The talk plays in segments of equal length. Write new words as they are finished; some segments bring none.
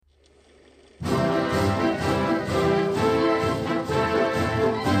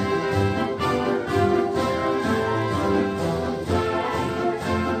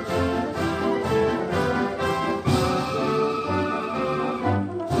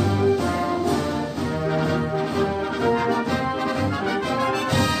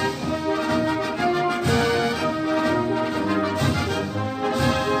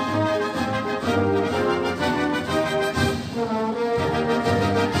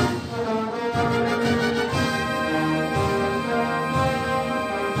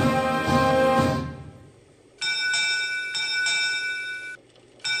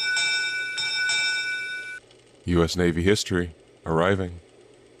U.S. Navy history arriving.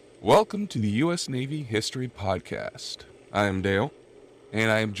 Welcome to the U.S. Navy History Podcast. I am Dale,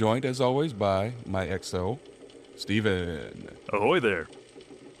 and I am joined as always by my XO, Steven. Ahoy there.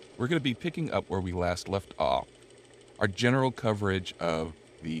 We're going to be picking up where we last left off, our general coverage of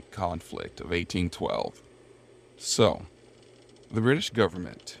the conflict of 1812. So, the British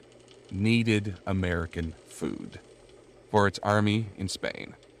government needed American food for its army in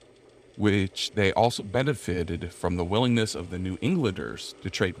Spain, which they also benefited from the willingness of the New Englanders to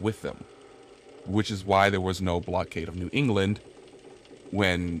trade with them, which is why there was no blockade of New England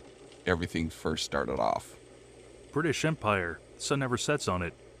when everything first started off. British Empire, the sun never sets on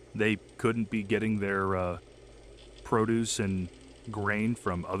it. They couldn't be getting their produce and grain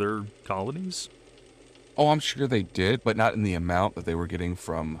from other colonies? Oh, I'm sure they did, but not in the amount that they were getting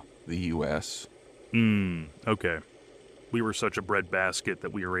from the U.S. Okay. We were such a breadbasket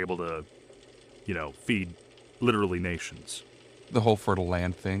that we were able to, feed literally nations. The whole fertile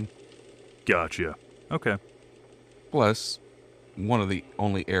land thing. Gotcha. Okay. Plus, one of the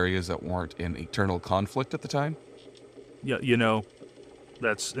only areas that weren't in eternal conflict at the time. Yeah,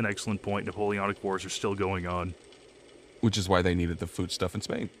 that's an excellent point. Napoleonic Wars are still going on. Which is why they needed the foodstuff in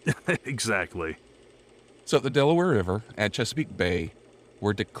Spain. Exactly. So the Delaware River and Chesapeake Bay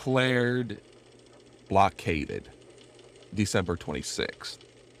were declared blockaded December 26th,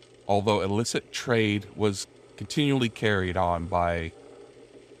 although illicit trade was continually carried on by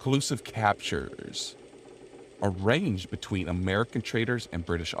collusive captures arranged between American traders and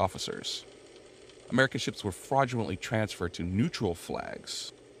British officers. American ships were fraudulently transferred to neutral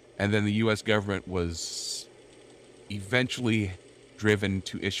flags, and then the U.S. government was eventually driven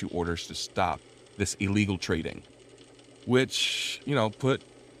to issue orders to stop this illegal trading, which, put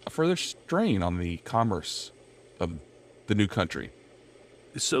a further strain on the commerce of the new country.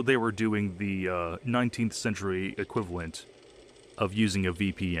 So they were doing the 19th century equivalent of using a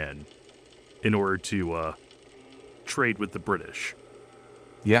VPN in order to trade with the British.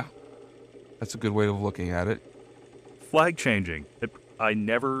 Yeah, that's a good way of looking at it. Flag changing. I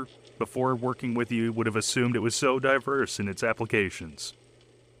never, before working with you, would have assumed it was so diverse in its applications.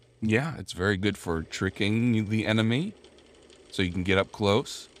 Yeah, it's very good for tricking the enemy so you can get up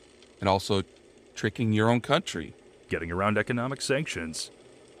close, and also tricking your own country. Getting around economic sanctions.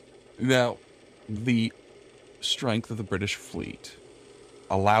 Now, the strength of the British fleet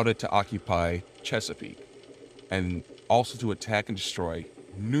allowed it to occupy Chesapeake and also to attack and destroy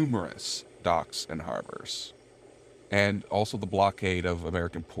numerous docks and harbors. And also the blockade of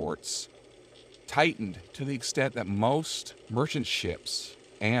American ports tightened to the extent that most merchant ships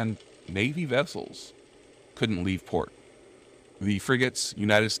and Navy vessels couldn't leave port. The frigates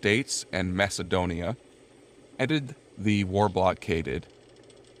United States and Macedonia ended the war blockaded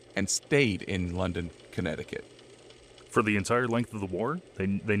and stayed in London, Connecticut. For the entire length of the war, they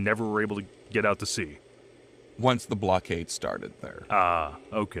never were able to get out to sea. Once the blockade started there. Ah,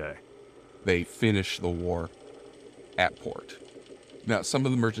 okay. They finished the war at port. Now, some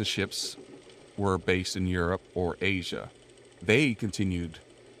of the merchant ships were based in Europe or Asia. They continued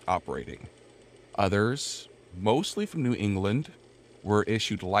operating. Others, mostly from New England, were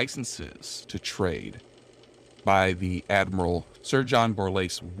issued licenses to trade by the Admiral Sir John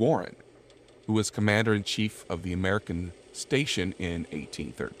Borlase Warren, who was Commander-in-Chief of the American Station in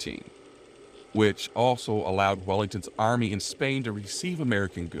 1813, which also allowed Wellington's army in Spain to receive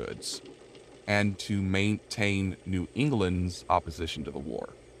American goods and to maintain New England's opposition to the war.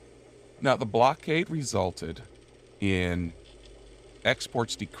 Now, the blockade resulted in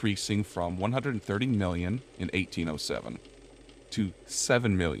exports decreasing from 130 million in 1807 to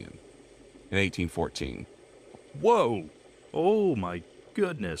 7 million in 1814. Whoa! Oh my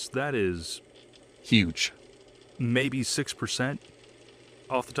goodness, that is Huge. maybe 6%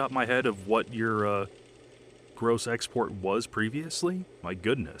 off the top of my head of what your gross export was previously? My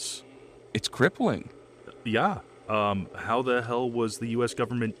goodness. It's crippling. Yeah. How the hell was the U.S.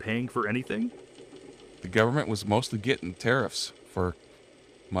 government paying for anything? The government was mostly getting tariffs for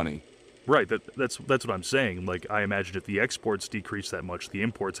money. Right, that's what I'm saying. Like, I imagine if the exports decreased that much, the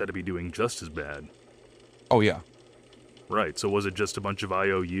imports had to be doing just as bad. Oh, yeah. Right, so was it just a bunch of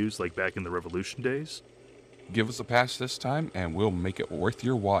IOUs like back in the Revolution days? Give us a pass this time, and we'll make it worth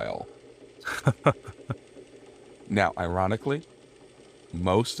your while. Now, ironically,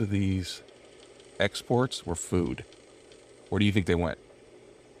 most of these exports were food. Where do you think they went?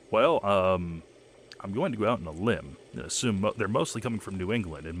 Well, I'm going to go out on a limb and assume they're mostly coming from New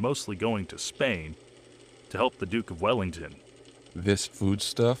England and mostly going to Spain to help the Duke of Wellington. This food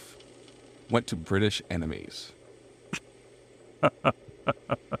stuff went to British enemies.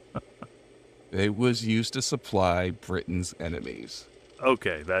 It was used to supply Britain's enemies.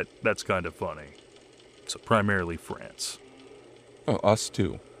 Okay, that's kind of funny. So primarily France. Oh, us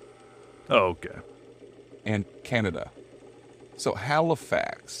too. Oh, okay. And Canada. So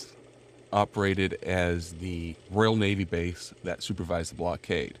Halifax operated as the Royal Navy base that supervised the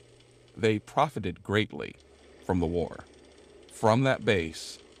blockade. They profited greatly from the war. From that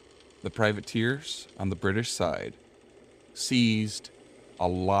base, the privateers on the British side seized a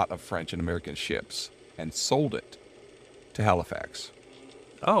lot of French and American ships and sold it to Halifax.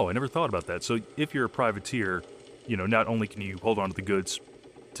 Oh, I never thought about that. So if you're a privateer, not only can you hold on to the goods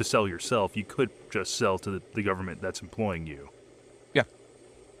to sell yourself, you could just sell to the government that's employing you. Yeah,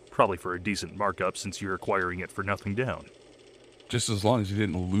 Probably for a decent markup since you're acquiring it for nothing down. just as long as you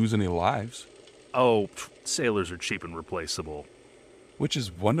didn't lose any lives, Oh, sailors are cheap and replaceable. which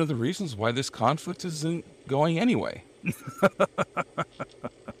is one of the reasons why this conflict isn't going anyway.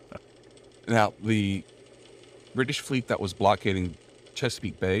 Now, the British fleet that was blockading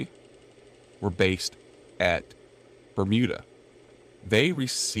Chesapeake Bay were based at Bermuda. They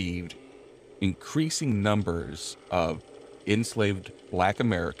received increasing numbers of enslaved black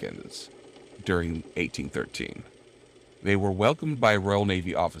Americans during 1813. They were welcomed by Royal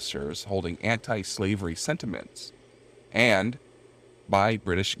Navy officers holding anti-slavery sentiments and, by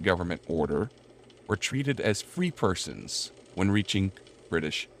British government order, were treated as free persons when reaching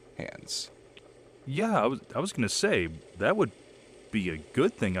British hands. Yeah, I was gonna say that would be a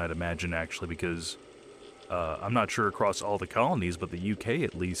good thing, I'd imagine, actually, because I'm not sure across all the colonies, but the UK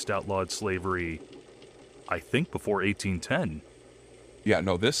at least outlawed slavery, I think, before 1810. Yeah,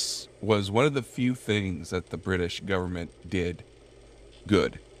 no, this was one of the few things that the British government did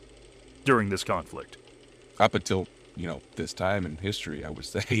good During this conflict. up until, this time in history, I would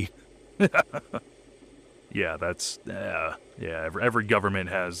say. Yeah, that's Every government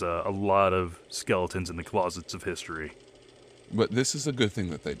has a lot of skeletons in the closets of history. But this is a good thing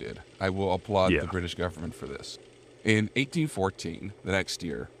that they did. I will applaud Yeah. the British government for this. In 1814, the next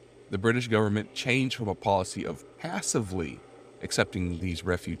year, the British government changed from a policy of passively accepting these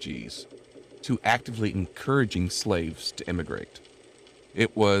refugees to actively encouraging slaves to immigrate.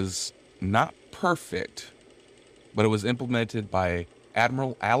 It was not perfect, but it was implemented by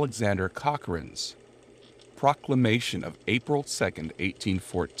Admiral Alexander Cochrane's proclamation of April 2nd,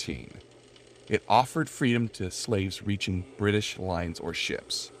 1814. It offered freedom to slaves reaching British lines or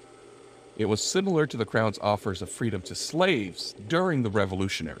ships. It was similar to the Crown's offers of freedom to slaves during the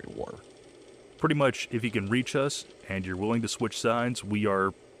Revolutionary War. Pretty much, if you can reach us and you're willing to switch sides, we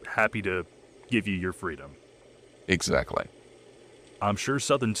are happy to give you your freedom. Exactly. I'm sure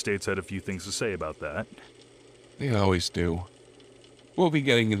southern states had a few things to say about that. They always do. We'll be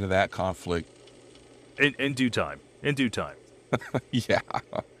getting into that conflict. In due time. In due time. Yeah,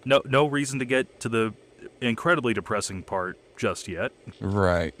 No reason to get to the incredibly depressing part just yet.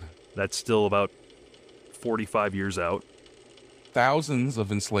 right. That's still about 45 years out. Thousands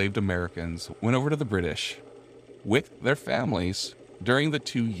of enslaved Americans went over to the British with their families during the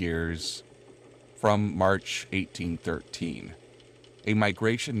 2 years from March 1813, a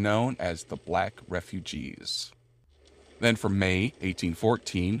migration known as the Black Refugees. Then from May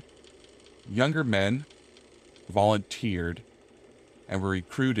 1814, younger men volunteered and were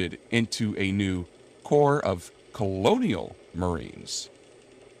recruited into a new Corps of Colonial Marines,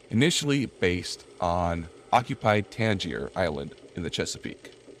 initially based on occupied Tangier Island in the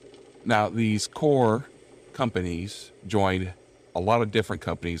Chesapeake. Now, these corps companies joined a lot of different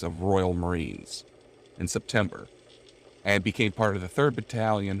companies of Royal Marines in September and became part of the 3rd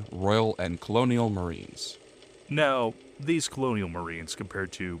Battalion Royal and Colonial Marines. Now, these colonial marines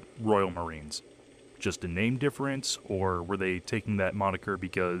compared to Royal Marines, just a name difference, or were they taking that moniker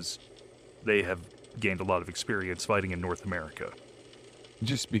because they have gained a lot of experience fighting in North America?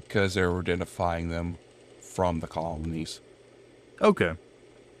 Just because they were identifying them from the colonies. Okay.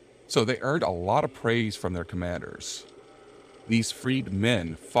 So they earned a lot of praise from their commanders. These freed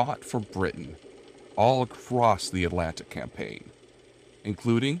men fought for Britain all across the Atlantic campaign,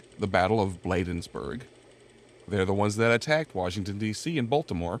 including the Battle of Bladensburg. They're the ones that attacked Washington, D.C. and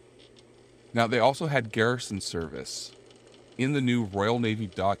Baltimore. Now, they also had garrison service in the new Royal Navy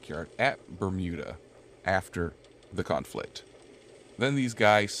dockyard at Bermuda after the conflict. Then these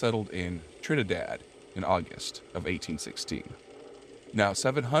guys settled in Trinidad in August of 1816. Now,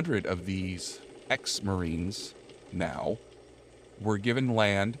 700 of these ex-Marines now were given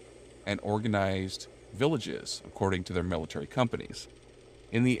land and organized villages according to their military companies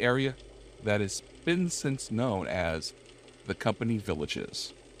in the area that has been since known as the Company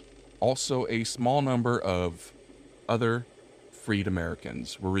Villages. Also, a small number of other freed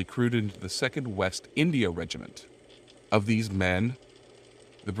Americans were recruited into the 2nd West India Regiment. Of these men,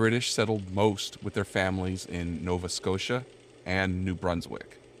 the British settled most with their families in Nova Scotia and New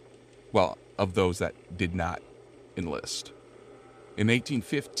Brunswick. Well, of those that did not enlist. In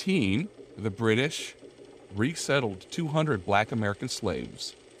 1815, the British resettled 200 black American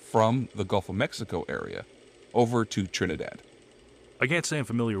slaves from the Gulf of Mexico area over to Trinidad. I can't say I'm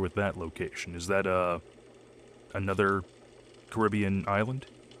familiar with that location. Is that another Caribbean island?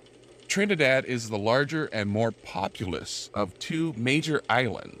 Trinidad is the larger and more populous of 2 major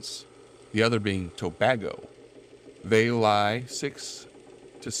islands, the other being Tobago. They lie 6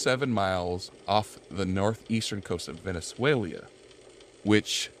 to 7 miles off the northeastern coast of Venezuela,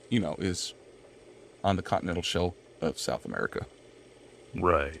 which, is on the continental shelf of South America.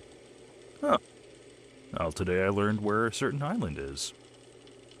 Right. Huh. Well, today I learned where a certain island is.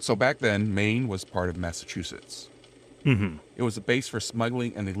 So back then, Maine was part of Massachusetts. Mm-hmm. It was a base for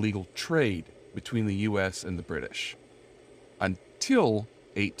smuggling and illegal trade between the U.S. and the British. Until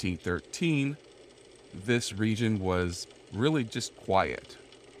 1813, this region was really just quiet,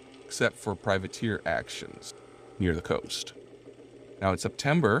 except for privateer actions near the coast. Now, in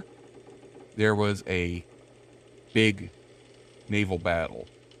September, there was a big naval battle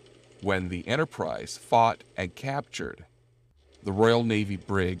when the Enterprise fought and captured the Royal Navy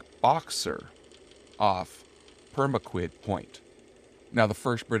brig Boxer off Permaquid Point. Now, the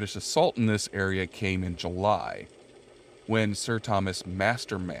first British assault in this area came in July when Sir Thomas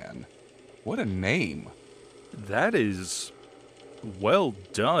Masterman, what a name, That is well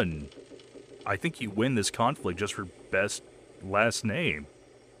done. I think you win this conflict just for best last name.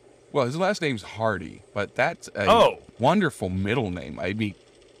 well, his last name's Hardy, but that's a Oh! wonderful middle name. I mean,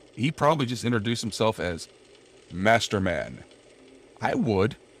 he probably just introduced himself as Masterman. I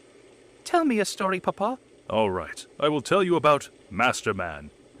would. Tell me a story, Papa. All right, I will tell you about Masterman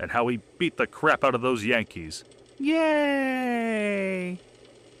and how he beat the crap out of those Yankees. Yay!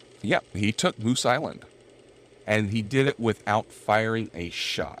 Yep, he took Moose Island, and he did it without firing a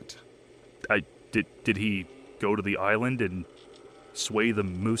shot. Did he go to the island and sway the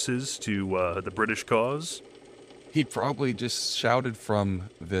mooses to the British cause? He probably just shouted from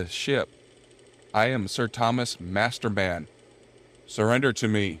the ship, "I am Sir Thomas Masterman. Surrender to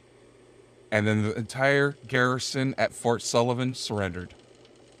me." And then the entire garrison at Fort Sullivan surrendered.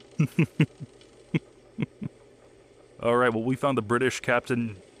 All right, well, we found the British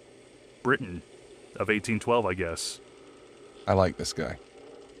Captain Britain of 1812, I guess. I like this guy.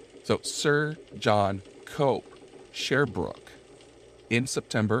 So, Sir John Cope Sherbrooke, in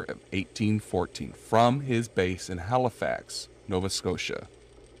September of 1814, from his base in Halifax, Nova Scotia,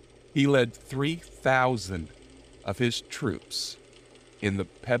 he led 3,000 of his troops in the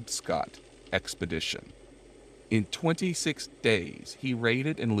Pebscot expedition. In 26 days, he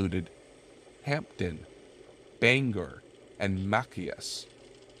raided and looted Hampton, Bangor, and Machias,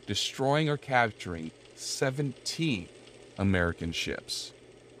 destroying or capturing 17 American ships.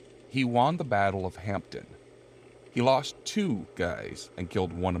 He won the Battle of Hampton. He lost 2 guys and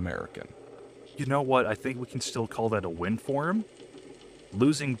killed 1 American. You know what? I think we can still call that a win for him.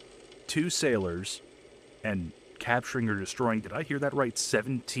 Losing 2 sailors and capturing or destroying, did I hear that right,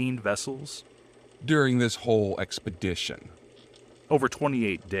 17 vessels? During this whole expedition, Over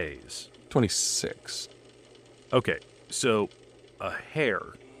 28 days. 26. Okay, so a hair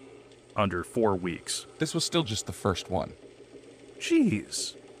under 4 weeks. This was still just the first one.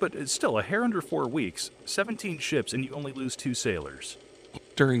 Jeez. But it's still a hair under 4 weeks, 17 ships, and you only lose 2 sailors.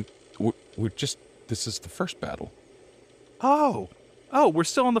 This is the first battle. Oh, we're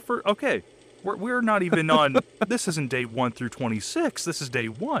still on the first. Okay, we're not even on. This isn't day 1 through 26. This is day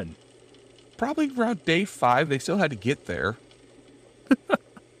 1. Probably around day 5, they still had to get there.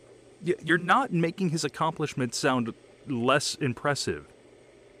 You're not making his accomplishments sound less impressive.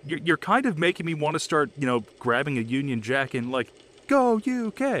 You're kind of making me want to start, grabbing a Union Jack and like, go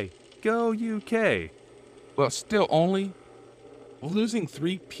UK, go UK. Well, still only losing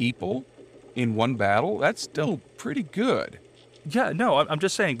 3 people in one battle, that's still pretty good. Yeah, no, I'm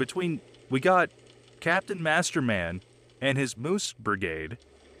just saying, we got Captain Masterman and his Moose Brigade,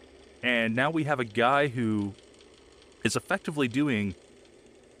 and now we have a guy who is effectively doing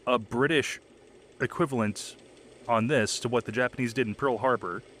a British equivalent on this to what the Japanese did in Pearl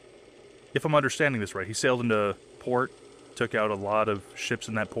Harbor. If I'm understanding this right, he sailed into port, took out a lot of ships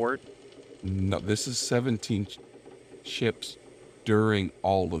in that port. No, this is 17 ships during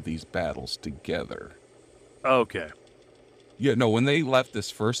all of these battles together. Okay. Yeah, no, when they left this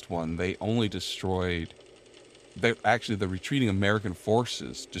first one, they only destroyed... the retreating American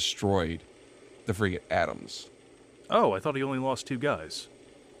forces destroyed the frigate Adams. Oh, I thought he only lost 2 guys.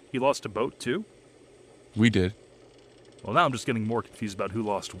 He lost a boat too? We did. Well, now I'm just getting more confused about who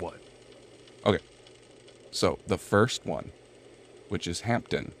lost what. Okay. So the first one, which is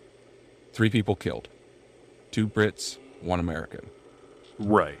Hampton, 3 people killed. 2 Brits, 1 American.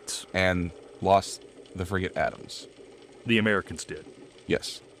 Right. And lost the frigate Adams. The Americans did.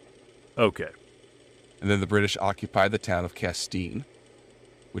 Yes. Okay. And then the British occupied the town of Castine,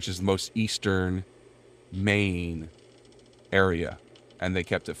 which is the most eastern Maine area, and they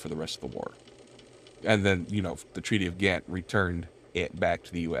kept it for the rest of the war. And then, the Treaty of Ghent returned it back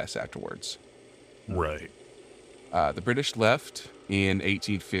to the U.S. afterwards. Right. The British left in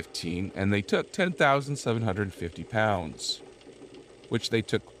 1815, and they took 10,750 pounds, which they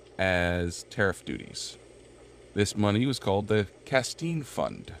took as tariff duties. This money was called the Castine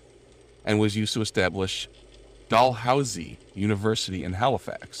Fund, and was used to establish Dalhousie University in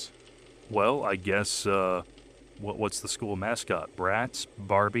Halifax. Well, I guess, what's the school mascot? Bratz,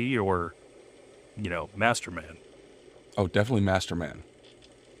 Barbie, or, Masterman? Oh, definitely Masterman.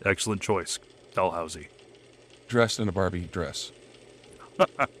 Excellent choice, Dalhousie. Dressed in a Barbie dress.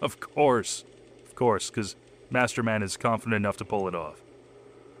 Of course, because Masterman is confident enough to pull it off.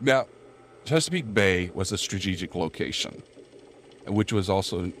 Now, Chesapeake Bay was a strategic location, which was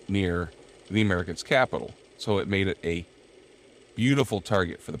also near the Americans' capital, so it made it a beautiful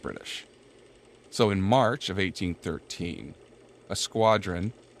target for the British. So in March of 1813, a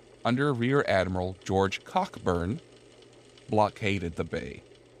squadron under Rear Admiral George Cockburn blockaded the bay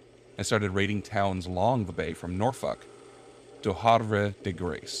and started raiding towns along the bay from Norfolk to Havre de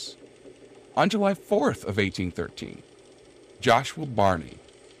Grace. On July 4th of 1813, Joshua Barney,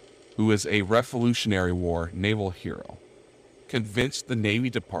 who is a Revolutionary War naval hero, convinced the Navy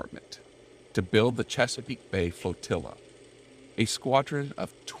Department to build the Chesapeake Bay Flotilla, a squadron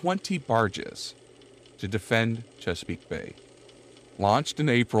of 20 barges to defend Chesapeake Bay. Launched in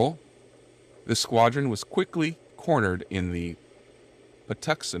April, the squadron was quickly cornered in the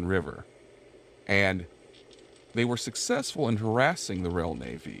Patuxent River, and they were successful in harassing the Royal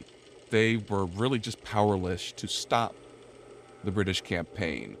Navy. They were really just powerless to stop the British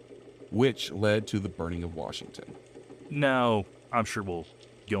campaign, which led to the burning of Washington. Now, I'm sure we'll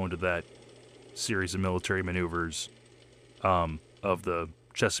go into that series of military maneuvers of the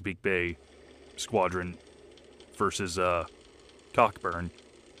Chesapeake Bay Squadron versus Cockburn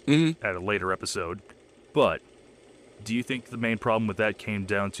at a later episode. But do you think the main problem with that came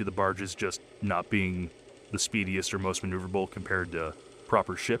down to the barges just not being the speediest or most maneuverable compared to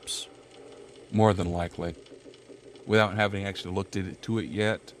proper ships? More than likely. Without having actually looked into it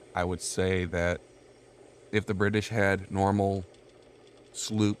yet, I would say that if the British had normal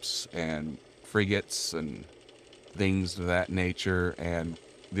sloops and frigates and things of that nature, and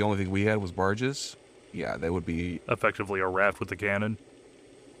the only thing we had was barges, yeah, that would be... Effectively a raft with a cannon?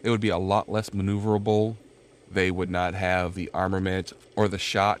 It would be a lot less maneuverable. They would not have the armament or the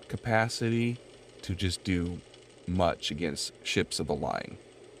shot capacity to just do much against ships of the line.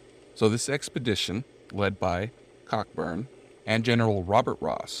 So this expedition, led by Cockburn and General Robert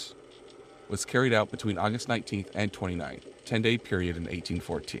Ross, was carried out between August 19th and 29th, 10-day period in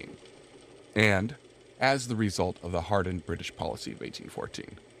 1814, and as the result of the hardened British policy of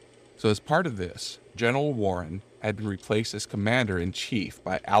 1814. So as part of this, General Warren had been replaced as commander-in-chief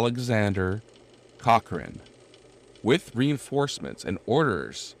by Alexander Cochrane, with reinforcements and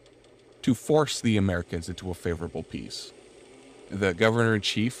orders to force the Americans into a favorable peace. The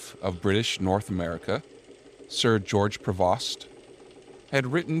governor-in-chief of British North America, Sir George Prevost,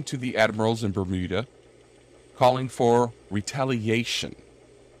 had written to the admirals in Bermuda calling for retaliation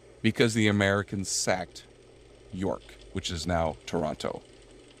because the Americans sacked York, which is now Toronto.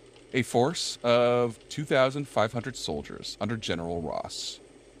 A force of 2,500 soldiers under General Ross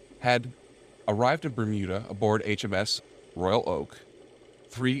had arrived in Bermuda aboard HMS Royal Oak,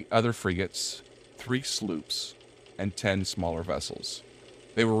 3 other frigates, 3 sloops, and 10 smaller vessels.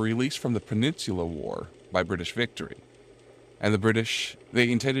 They were released from the Peninsula War by British victory, and the British,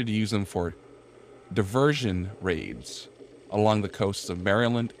 they intended to use them for diversion raids along the coasts of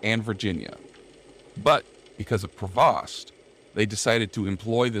Maryland and Virginia. But because of Prevost, they decided to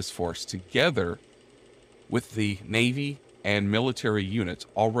employ this force together with the Navy and military units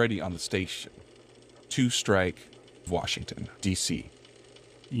already on the station to strike Washington, D.C.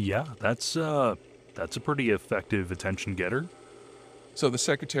 Yeah, that's a pretty effective attention getter. So the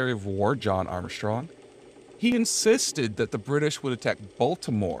Secretary of War, John Armstrong, he insisted that the British would attack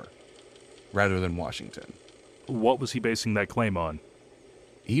Baltimore rather than Washington. What was he basing that claim on?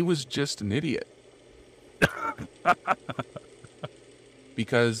 He was just an idiot.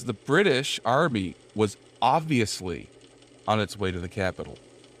 Because the British Army was obviously on its way to the capital.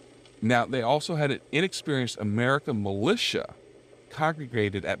 Now, they also had an inexperienced American militia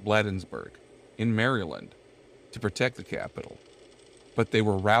congregated at Bladensburg in Maryland to protect the capital, but they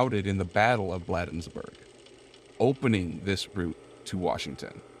were routed in the Battle of Bladensburg, opening this route to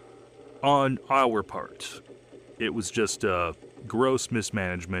Washington. On our part, it was just gross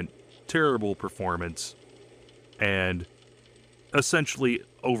mismanagement, terrible performance, and essentially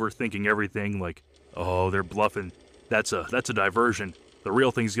overthinking everything. Like, oh, they're bluffing. That's a diversion. The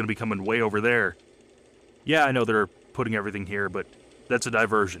real thing's gonna be coming way over there. Yeah, I know they're putting everything here, but that's a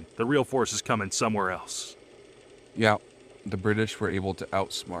diversion. The real force is coming somewhere else. Yeah, the British were able to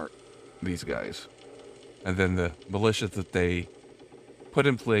outsmart these guys. And then the militia that they put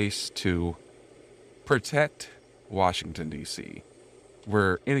in place to protect Washington, D.C.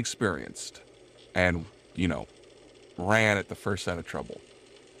 were inexperienced and, ran at the first sign of trouble.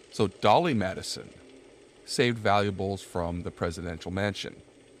 So Dolly Madison saved valuables from the presidential mansion,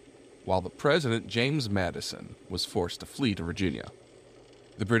 while the president, James Madison, was forced to flee to Virginia.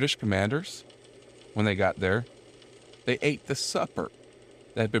 The British commanders, when they got there, they ate the supper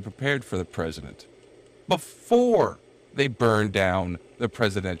that had been prepared for the president before they burned down the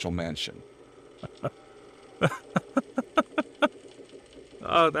presidential mansion.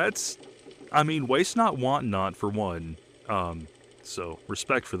 Waste not, want not, for one. So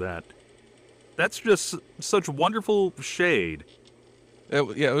respect for that. That's just such wonderful shade. It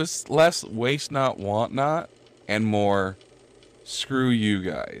was less waste not, want not, and more screw you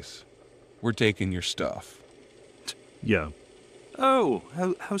guys. We're taking your stuff. Yeah. Oh,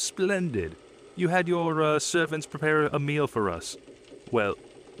 how splendid. You had your servants prepare a meal for us. Well,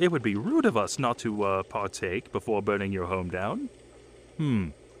 it would be rude of us not to partake before burning your home down.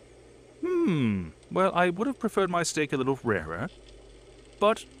 Well, I would have preferred my steak a little rarer,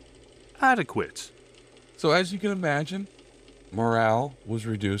 but adequate. So as you can imagine, morale was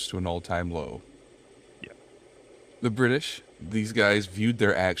reduced to an all-time low. Yeah. The British, these guys viewed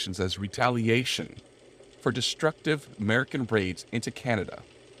their actions as retaliation for destructive American raids into Canada,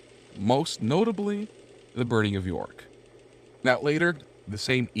 most notably the burning of York. Now later, the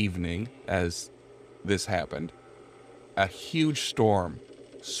same evening as this happened, a huge storm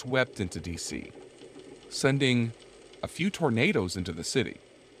swept into D.C., sending a few tornadoes into the city,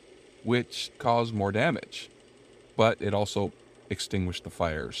 which caused more damage, but it also extinguished the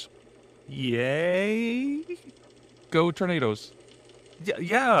fires. Yay! Go tornadoes.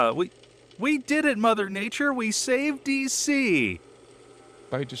 Yeah, we did it, Mother Nature. We saved D.C.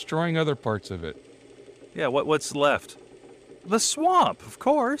 By destroying other parts of it. Yeah, what's left? The swamp, of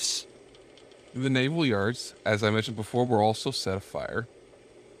course. The naval yards, as I mentioned before, were also set afire.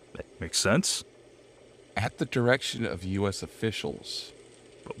 That makes sense. At the direction of U.S. officials.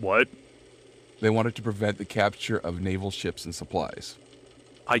 But what? They wanted to prevent the capture of naval ships and supplies.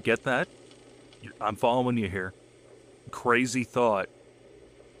 I get that. I'm following you here. Crazy thought.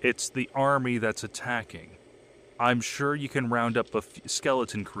 It's the army that's attacking. I'm sure you can round up a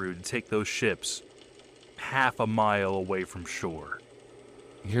skeleton crew to take those ships half a mile away from shore.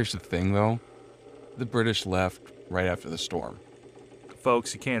 Here's the thing, though. The British left right after the storm.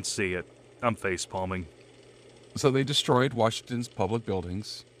 Folks, you can't see it. I'm face-palming. So they destroyed Washington's public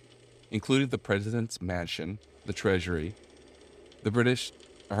buildings, including the president's mansion, the treasury. The British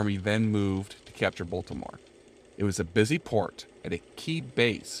Army then moved to capture Baltimore. It was a busy port and a key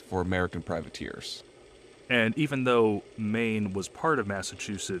base for American privateers. And even though Maine was part of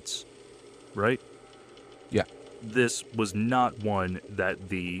Massachusetts, right? Yeah. This was not one that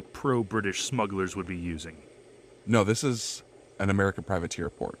the pro-British smugglers would be using. No, this is an American privateer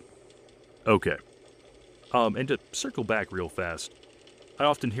port. Okay. And to circle back real fast, I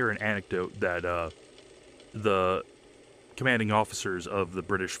often hear an anecdote that the commanding officers of the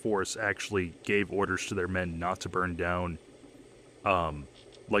British force actually gave orders to their men not to burn down,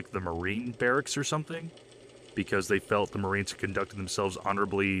 like the Marine barracks or something, because they felt the Marines had conducted themselves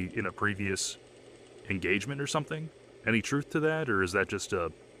honorably in a previous engagement or something. Any truth to that, or is that just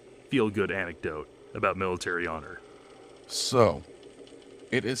a feel-good anecdote about military honor? So,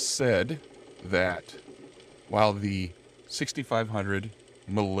 it is said that while the 6,500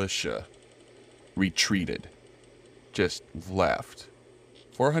 militia retreated, just left,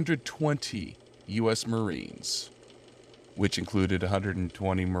 420 U.S. Marines, which included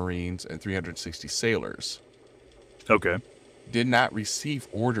 120 Marines and 360 sailors, Okay. did not receive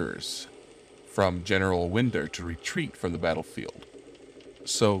orders from General Winder to retreat from the battlefield.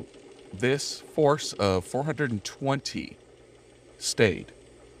 So this force of 420 stayed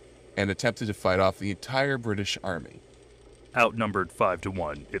and attempted to fight off the entire British army. Outnumbered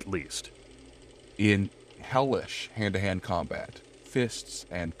 5-1, at least. In hellish hand-to-hand combat, fists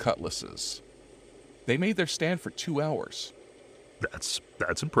and cutlasses. They made their stand for 2 hours. That's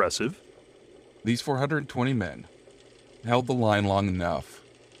impressive. These 420 men held the line long enough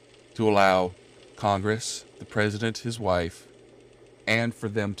to allow Congress, the president, his wife, and for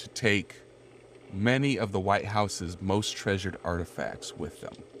them to take many of the White House's most treasured artifacts with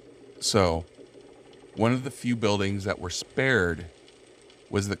them. So, one of the few buildings that were spared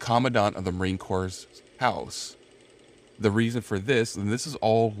was the Commandant of the Marine Corps' house. The reason for this, and this is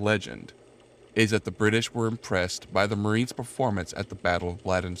all legend, is that the British were impressed by the Marines' performance at the Battle of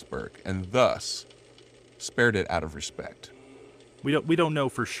Bladensburg, and thus spared it out of respect. We don't know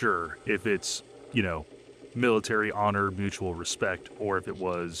for sure if it's, military honor, mutual respect, or if it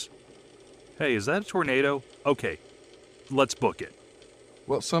was, hey, is that a tornado? Okay, let's book it.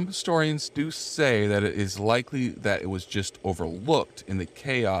 Well, some historians do say that it is likely that it was just overlooked in the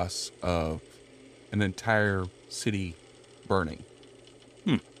chaos of an entire city burning.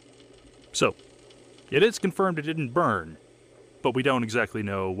 So, it is confirmed it didn't burn, but we don't exactly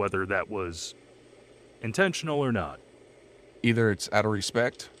know whether that was intentional or not. Either it's out of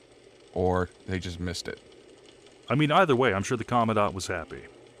respect, or they just missed it. I mean, either way, I'm sure the Commandant was happy.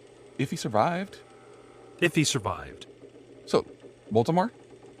 If he survived. If he survived. So, Baltimore?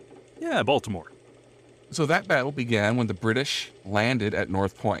 Yeah, Baltimore. So that battle began when the British landed at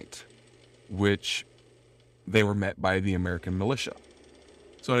North Point, which they were met by the American militia.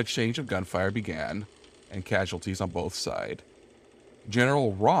 So an exchange of gunfire began, and casualties on both sides.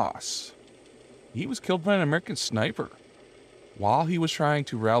 General Ross, he was killed by an American sniper while he was trying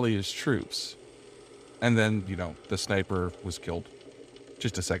to rally his troops. And then, the sniper was killed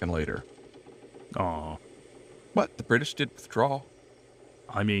just a second later. Aw. But the British did withdraw.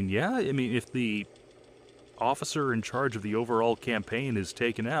 If the officer in charge of the overall campaign is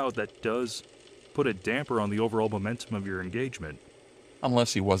taken out, that does put a damper on the overall momentum of your engagement.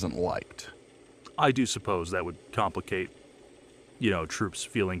 Unless he wasn't liked. I do suppose that would complicate, troops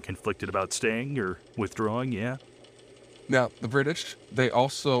feeling conflicted about staying or withdrawing, yeah. Now, the British, they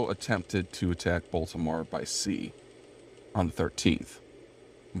also attempted to attack Baltimore by sea on the 13th.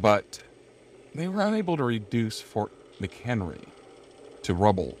 But they were unable to reduce Fort McHenry to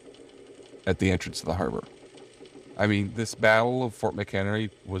rubble at the entrance of the harbor. This battle of Fort McHenry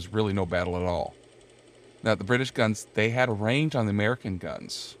was really no battle at all. Now, the British guns, they had a range on the American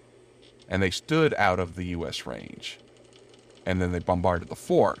guns, and they stood out of the U.S. range. And then they bombarded the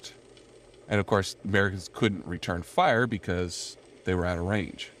fort. And of course, the Americans couldn't return fire because they were out of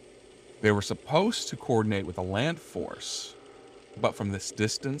range. They were supposed to coordinate with a land force, but from this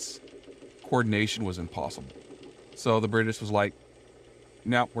distance, coordination was impossible. So the British was like,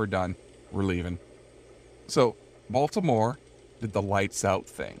 no, we're done. We're leaving. So Baltimore did the lights out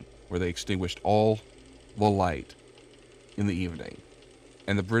thing, where they extinguished all the light in the evening.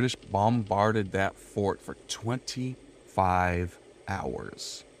 And the British bombarded that fort for 25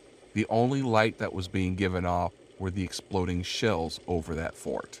 hours. The only light that was being given off were the exploding shells over that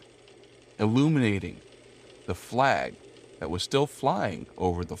fort, illuminating the flag that was still flying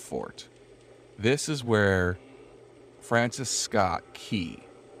over the fort. This is where Francis Scott Key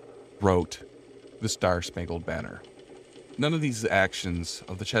wrote the Star-Spangled Banner. None of these actions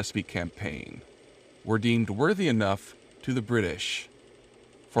of the Chesapeake campaign were deemed worthy enough to the British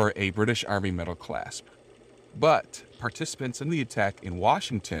for a British Army medal clasp. But participants in the attack in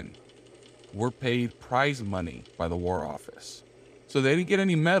Washington were paid prize money by the War Office. So they didn't get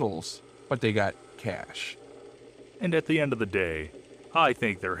any medals, but they got cash. And at the end of the day, I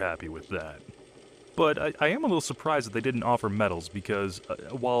think they're happy with that. But I am a little surprised that they didn't offer medals because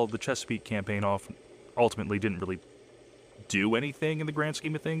while the Chesapeake campaign ultimately didn't really do anything in the grand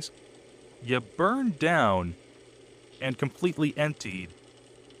scheme of things, you burned down and completely emptied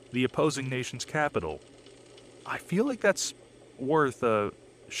the opposing nation's capital. I feel like that's worth a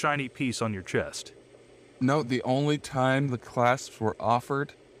shiny piece on your chest. No, the only time the clasps were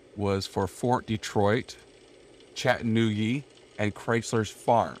offered was for Fort Detroit, Chattanooga, and Chrysler's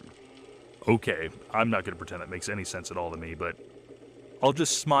Farm. Okay, I'm not going to pretend that makes any sense at all to me, but I'll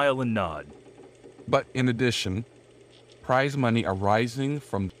just smile and nod. But in addition, prize money arising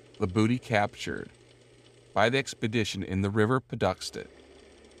from the booty captured by the expedition in the River Patuxent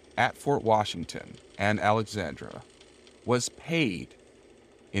at Fort Washington and Alexandria was paid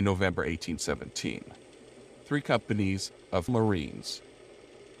in November 1817. 3 companies of Marines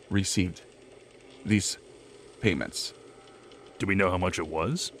received these payments. Do we know how much it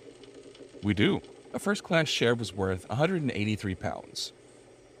was? We do. A first-class share was worth 183 pounds.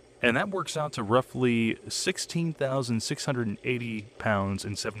 And that works out to roughly 16,680 pounds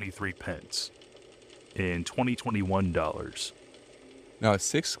and 73 pence. in 2021 dollars? Now, a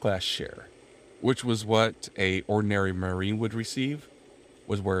 6th class share, which was what a ordinary Marine would receive,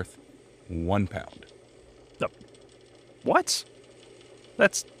 was worth £1. No. What?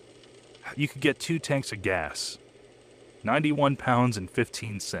 That's... You could get 2 tanks of gas. 91 pounds and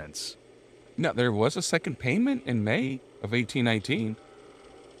 15 cents. Now, there was a second payment in May of 1819.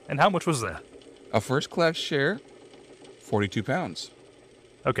 And how much was that? A 1st class share, £42.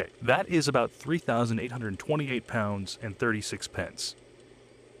 Okay, that is about 3,828 pounds and 36 pence.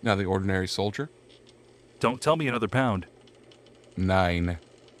 Now, the ordinary soldier, Don't tell me another pound. 9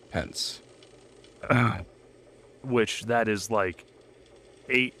 pence. Which, that is like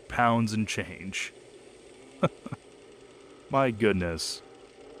 8 pounds and change. My goodness.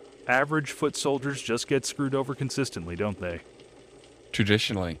 Average foot soldiers just get screwed over consistently, don't they?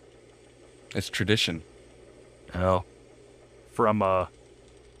 Traditionally. It's tradition. Well, from a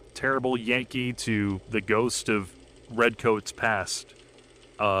terrible Yankee to the ghost of Redcoats past,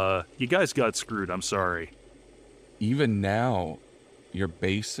 you guys got screwed, I'm sorry. Even now, your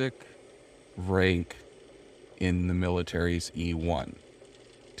basic rank in the military is E1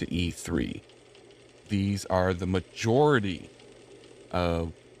 to E3. These are the majority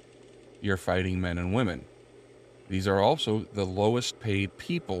of your fighting men and women. These are also the lowest paid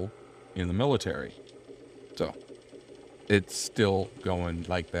people in the military. So, it's still going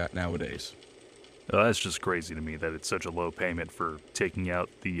like that nowadays. That's just crazy to me that it's such a low payment for taking out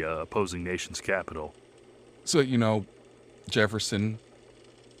the opposing nation's capital. So, Jefferson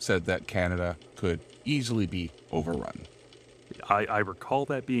said that Canada could easily be overrun. I recall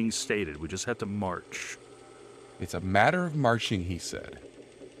that being stated. We just have to march. It's a matter of marching, he said.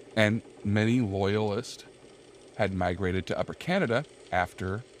 And many loyalists had migrated to Upper Canada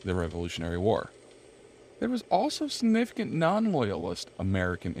after the Revolutionary War. There was also significant non-loyalist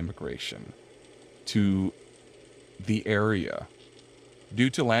American immigration to the area due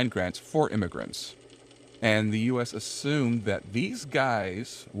to land grants for immigrants. And the U.S. assumed that these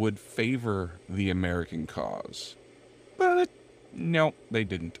guys would favor the American cause. But no, they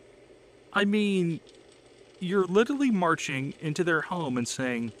didn't. I mean, you're literally marching into their home and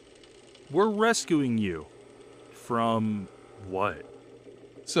saying, "We're rescuing you." From what?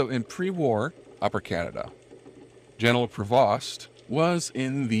 So in pre-war Upper Canada, General Prevost was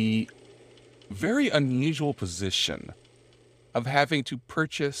in the very unusual position of having to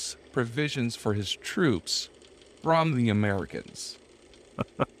purchase provisions for his troops from the Americans.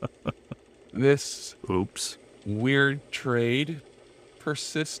 This Oops. weird trade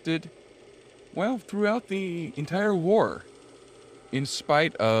persisted, well, throughout the entire war, in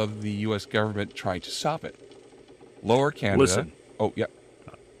spite of the U.S. government trying to stop it. Lower Canada... Listen. Oh, yeah.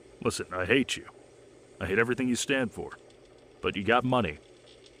 Listen, I hate you. I hate everything you stand for. But you got money,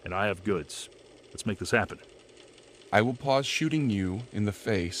 and I have goods. Let's make this happen. I will pause shooting you in the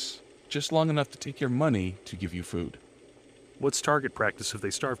face just long enough to take your money to give you food. What's target practice if they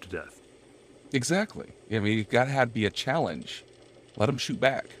starve to death? Exactly. I mean, you've got to have be a challenge. Let them shoot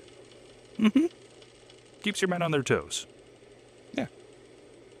back. Keeps your men on their toes. Yeah.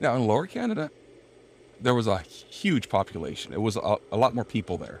 Now, in Lower Canada, there was a huge population. It was a lot more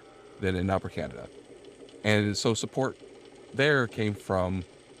people there than in Upper Canada. And so support there came from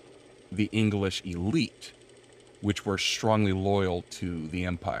the English elite, which were strongly loyal to the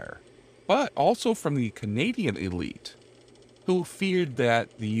Empire, but also from the Canadian elite, who feared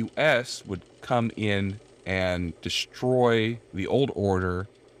that the U.S. would come in and destroy the old order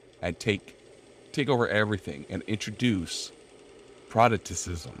and take over everything and introduce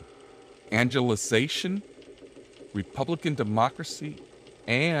Protestantism, Angelicization, Republican democracy,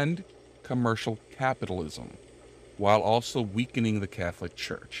 and commercial capitalism, while also weakening the Catholic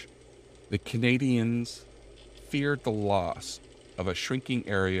Church. The Canadians feared the loss of a shrinking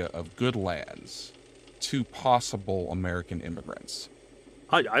area of good lands to possible American immigrants.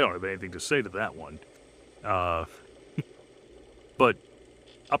 I don't have anything to say to that one. But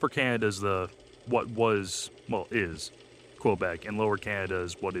Upper Canada is is Quebec, and Lower Canada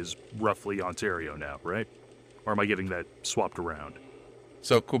is what is roughly Ontario now, right? Or am I getting that swapped around?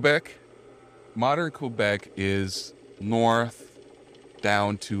 So Quebec, modern Quebec is north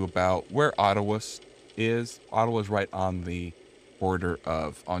down to about where Ottawa is. Ottawa is right on the border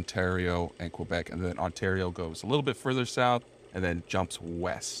of Ontario and Quebec, and then Ontario goes a little bit further south and then jumps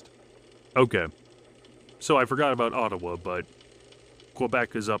west. Okay. So I forgot about Ottawa, but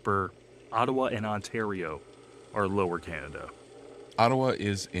Quebec is upper. Ottawa and Ontario are Lower Canada. Ottawa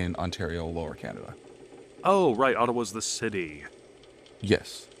is in Ontario, Lower Canada. Oh, right. Ottawa's the city.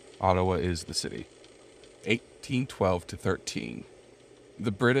 Yes, Ottawa is the city. 1812 to 13.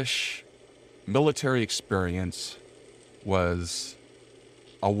 The British military experience was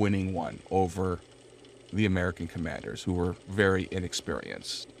a winning one over the American commanders, who were very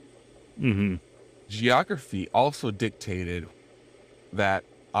inexperienced. Mm-hmm. Geography also dictated that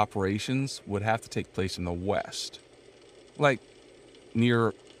operations would have to take place in the west, like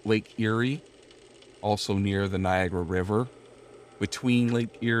near Lake Erie, also near the Niagara River, between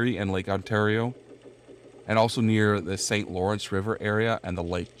Lake Erie and Lake Ontario, and also near the St. Lawrence River area and the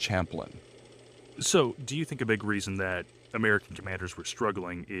Lake Champlain. So, do you think a big reason that American commanders were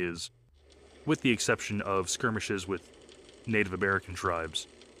struggling is, with the exception of skirmishes with Native American tribes,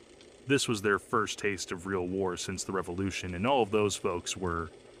 this was their first taste of real war since the Revolution, and all of those folks were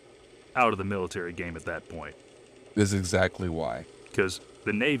out of the military game at that point? This is exactly why. Because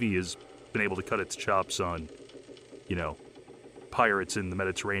the Navy has been able to cut its chops on, pirates in the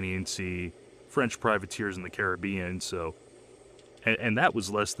Mediterranean Sea, French privateers in the Caribbean, so... And that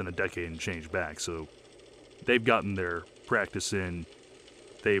was less than a decade and change back, so they've gotten their practice in,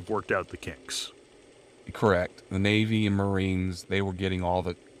 they've worked out the kinks. Correct. The Navy and Marines, they were getting all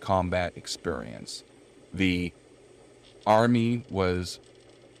the combat experience. The Army was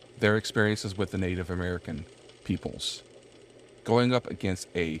their experiences with the Native American peoples. Going up against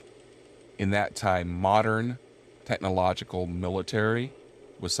in that time, modern technological military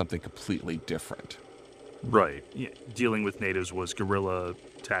was something completely different. Right. Yeah. Dealing with natives was guerrilla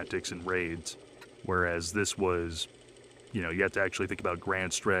tactics and raids, whereas this was, you have to actually think about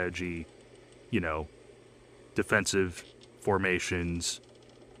grand strategy, defensive formations,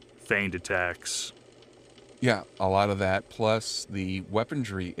 feigned attacks. Yeah, a lot of that, plus the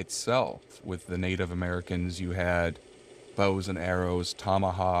weaponry itself. With the Native Americans, you had bows and arrows,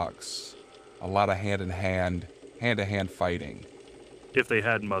 tomahawks, a lot of hand-to-hand fighting. If they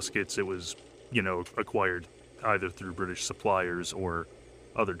had muskets, it was, acquired either through British suppliers or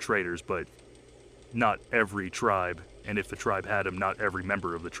other traders, but not every tribe, and if the tribe had them, not every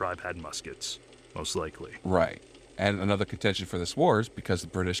member of the tribe had muskets, most likely. Right. And another contention for this war is because the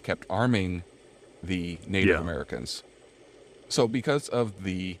British kept arming the Native Americans. So because of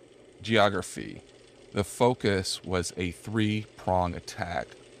the geography, the focus was a three-prong attack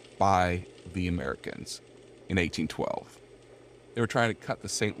by the Americans in 1812. They were trying to cut the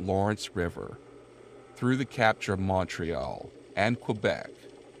St. Lawrence River through the capture of Montreal and Quebec,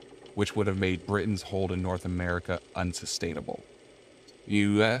 which would have made Britain's hold in North America unsustainable. The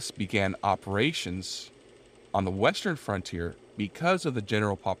U.S. began operations on the western frontier because of the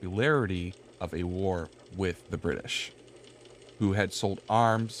general popularity of a war with the British, who had sold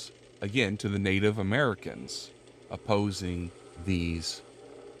arms, again, to the Native Americans, opposing these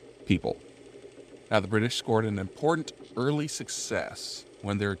people. Now, the British scored an important early success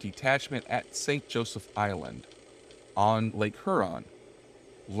when their detachment at St. Joseph Island on Lake Huron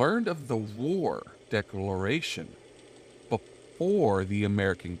learned of the war declaration before the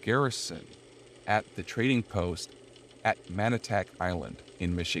American garrison at the trading post at Manatac Island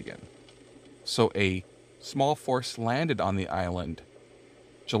in Michigan. So a small force landed on the island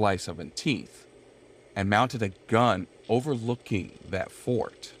July 17th and mounted a gun overlooking that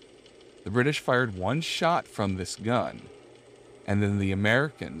fort. The British fired one shot from this gun, and then the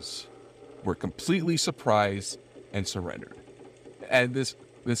Americans were completely surprised and surrendered. And this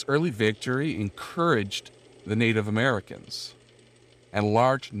early victory encouraged the Native Americans, and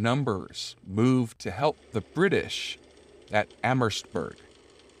large numbers moved to help the British at Amherstburg.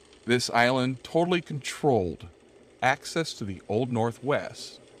 This island totally controlled access to the Old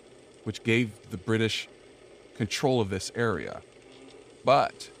Northwest, which gave the British control of this area.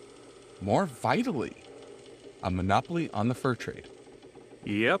 But more vitally, a monopoly on the fur trade.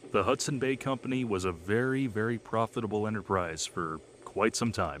 Yep, the Hudson Bay Company was a very, very profitable enterprise for quite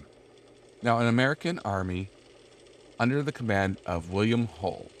some time. Now, an American army under the command of William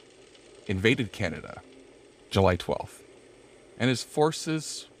Hull invaded Canada July 12th, and his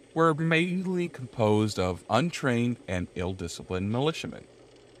forces were mainly composed of untrained and ill-disciplined militiamen.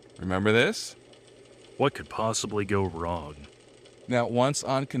 Remember this? What could possibly go wrong? Now, once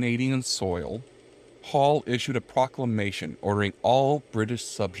on Canadian soil, Hull issued a proclamation ordering all British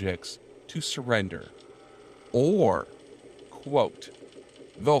subjects to surrender, or, quote,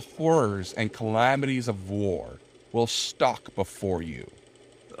 "the horrors and calamities of war will stalk before you."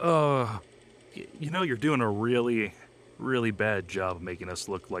 You're doing a really, really bad job of making us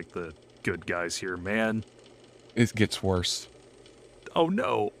look like the good guys here, man. It gets worse. Oh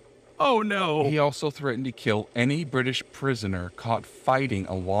no. Oh no. He also threatened to kill any British prisoner caught fighting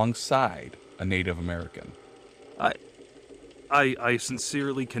alongside a Native American. I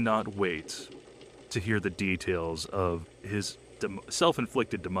sincerely cannot wait to hear the details of his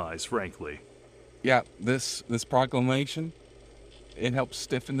self-inflicted demise, frankly. Yeah, this proclamation, it helped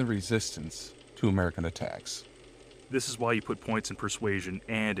stiffen the resistance to American attacks. This is why you put points in persuasion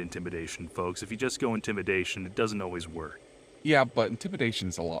and intimidation, folks. If you just go intimidation, it doesn't always work. Yeah, but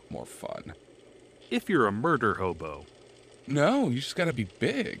intimidation's a lot more fun. If you're a murder hobo. No, you just gotta be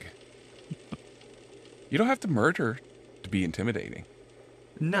big. You don't have to murder to be intimidating.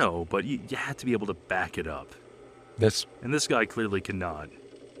 No, but you have to be able to back it up. That's And this guy clearly cannot.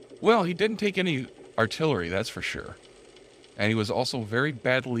 Well, he didn't take any artillery, that's for sure. And he was also very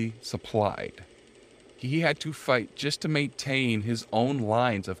badly supplied. He had to fight just to maintain his own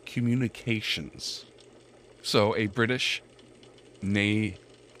lines of communications. So a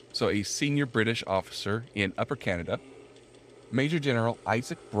senior British officer in Upper Canada, Major General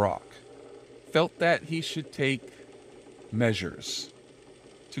Isaac Brock, felt that he should take measures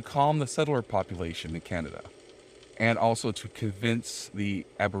to calm the settler population in Canada, and also to convince the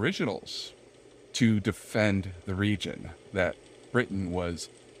Aboriginals to defend the region, that Britain was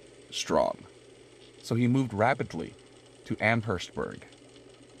strong. So he moved rapidly to Amherstburg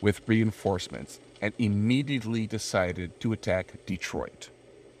with reinforcements and immediately decided to attack Detroit.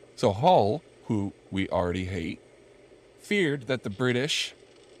 So Hull, who we already hate, feared that the British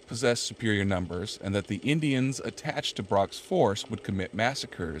possessed superior numbers and that the Indians attached to Brock's force would commit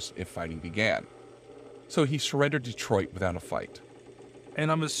massacres if fighting began. So he surrendered Detroit without a fight.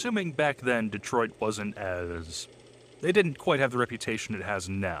 And I'm assuming back then Detroit wasn't as... They didn't quite have the reputation it has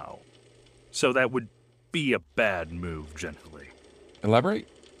now. So that would be a bad move, generally. Elaborate?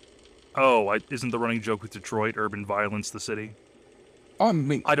 Oh, isn't the running joke with Detroit urban violence the city? I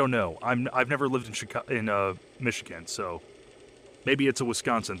mean, I don't know. I've never lived in Michigan, so maybe it's a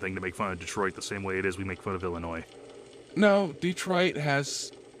Wisconsin thing to make fun of Detroit the same way it is we make fun of Illinois. no, Detroit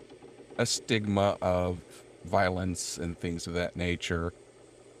has a stigma of violence and things of that nature.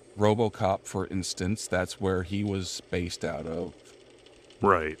 RoboCop, for instance, that's where he was based out of.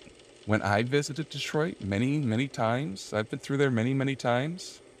 Right. When I visited Detroit many, many times, I've been through there many, many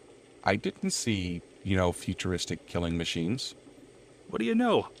times, I didn't see, futuristic killing machines. What do you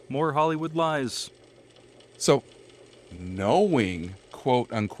know? More Hollywood lies. So, knowing,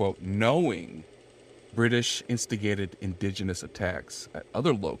 quote unquote, knowing British instigated indigenous attacks at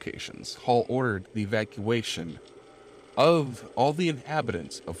other locations, Hull ordered the evacuation of all the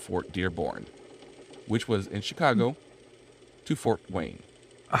inhabitants of Fort Dearborn, which was in Chicago, to Fort Wayne.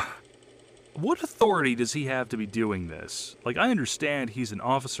 What authority does he have to be doing this? Like, I understand he's an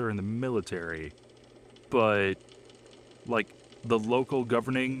officer in the military, but, like, the local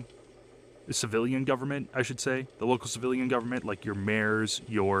civilian government, I should say, the local civilian government, like your mayors,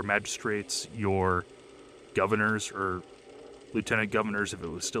 your magistrates, your governors, or lieutenant governors, if it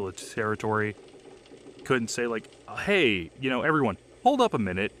was still a territory, couldn't say, like, hey, everyone, hold up a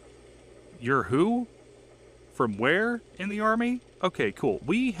minute. You're who? From where in the Army? Okay, cool.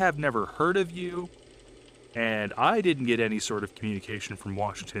 We have never heard of you, and I didn't get any sort of communication from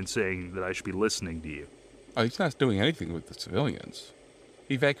Washington saying that I should be listening to you. Oh, he's not doing anything with the civilians.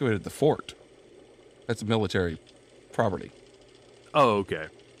 He evacuated the fort. That's military property. Oh, okay.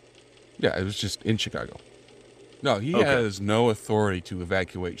 Yeah, it was just in Chicago. No, he Okay. has no authority to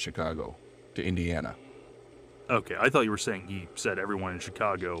evacuate Chicago to Indiana. Okay, I thought you were saying he said everyone in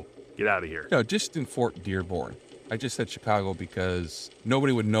Chicago, get out of here. No, just in Fort Dearborn. I just said Chicago because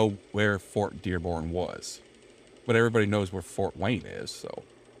nobody would know where Fort Dearborn was. But everybody knows where Fort Wayne is, so.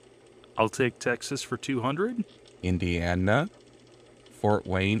 I'll take Texas for 200. Indiana. Fort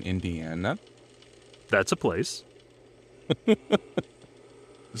Wayne, Indiana. That's a place.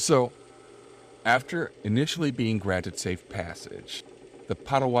 So, after initially being granted safe passage, the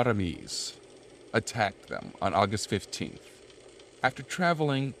Potawatomis attacked them on August 15th, after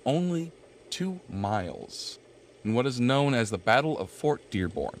traveling only 2 miles in what is known as the Battle of Fort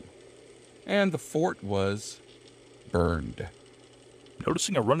Dearborn. And the fort was burned.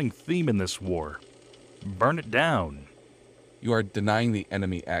 Noticing a running theme in this war. Burn it down. You are denying the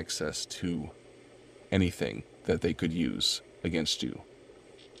enemy access to anything that they could use against you.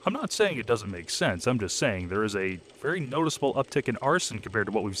 I'm not saying it doesn't make sense. I'm just saying there is a very noticeable uptick in arson compared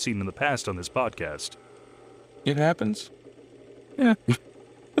to what we've seen in the past on this podcast. It happens. Yeah.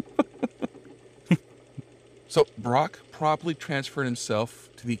 So Brock promptly transferred himself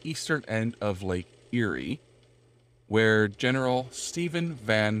to the eastern end of Lake Erie, where General Stephen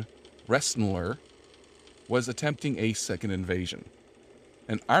Van Rensselaer was attempting a second invasion.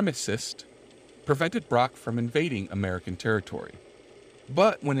 An armistice prevented Brock from invading American territory.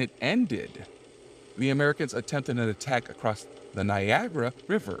 But when it ended, the Americans attempted an attack across the Niagara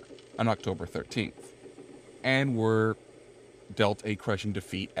River on October 13th and were dealt a crushing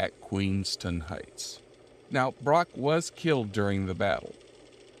defeat at Queenston Heights. Now, Brock was killed during the battle,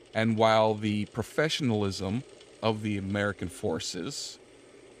 and while the professionalism of the American forces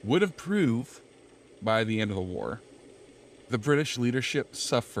would have proved by the end of the war, the British leadership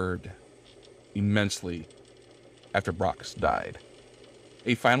suffered immensely after Brock died.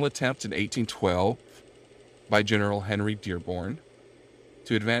 A final attempt in 1812 by General Henry Dearborn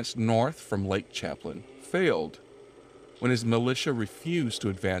to advance north from Lake Champlain failed when his militia refused to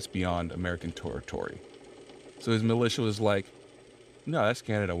advance beyond American territory. So his militia was like, no, that's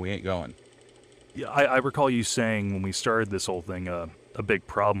Canada, we ain't going. Yeah, I recall you saying when we started this whole thing, a big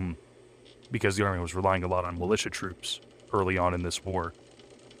problem, because the Army was relying a lot on militia troops early on in this war.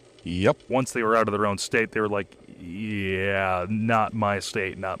 Yep. Once they were out of their own state, they were like, yeah, not my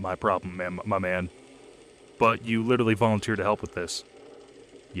state, not my problem, my man. But you literally volunteered to help with this.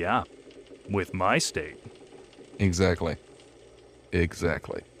 Yeah, with my state. Exactly.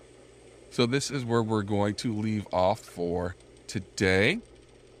 So this is where we're going to leave off for today.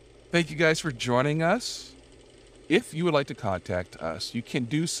 Thank you guys for joining us. If you would like to contact us, you can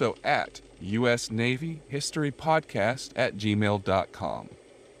do so at usnavyhistorypodcast@gmail.com.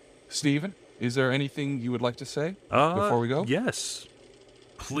 Stephen, is there anything you would like to say before we go? Yes.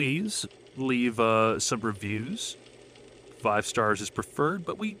 Please leave some reviews. 5 stars is preferred,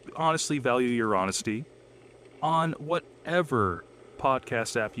 but we honestly value your honesty on whatever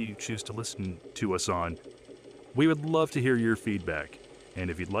podcast app you choose to listen to us on. We would love to hear your feedback, and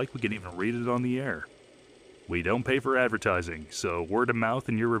if you'd like, we can even read it on the air. We don't pay for advertising, so word of mouth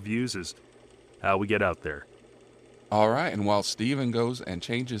and your reviews is how we get out there. All right, and while Stephen goes and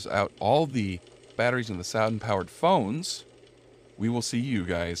changes out all the batteries in the sound-powered phones, we will see you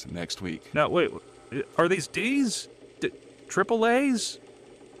guys next week. Now, wait, are these Ds? Triple A's?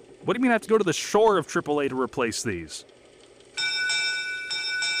 What do you mean I have to go to the shore of AAA to replace these?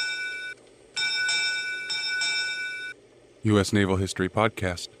 U.S. Naval History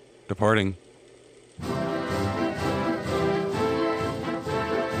Podcast, departing.